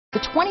The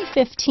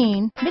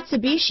 2015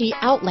 Mitsubishi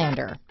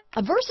Outlander.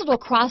 A versatile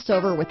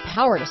crossover with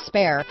power to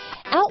spare,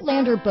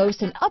 Outlander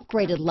boasts an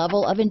upgraded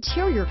level of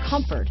interior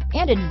comfort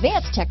and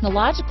advanced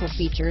technological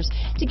features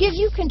to give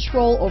you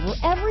control over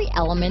every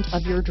element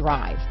of your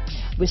drive.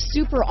 With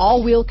super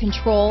all-wheel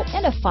control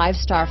and a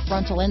 5-star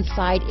frontal and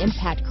side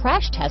impact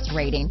crash test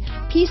rating,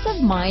 peace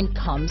of mind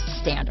comes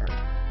standard.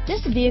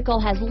 This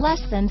vehicle has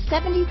less than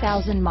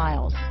 70,000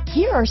 miles.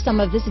 Here are some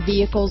of this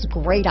vehicle's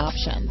great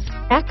options: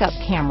 backup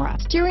camera,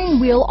 steering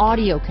wheel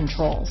audio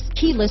controls,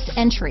 keyless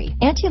entry,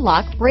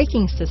 anti-lock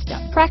braking system,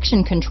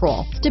 traction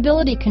control,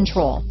 stability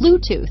control,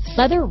 Bluetooth,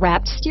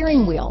 leather-wrapped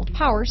steering wheel,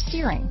 power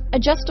steering,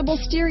 adjustable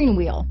steering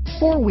wheel,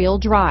 4-wheel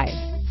drive,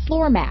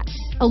 floor mats,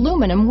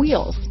 aluminum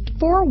wheels,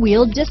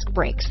 4-wheel disc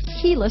brakes,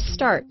 keyless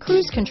start,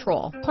 cruise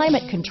control,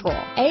 climate control,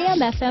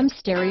 AM/FM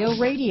stereo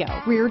radio,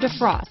 rear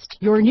defrost.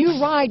 Your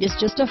new ride is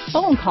just a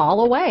phone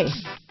call away.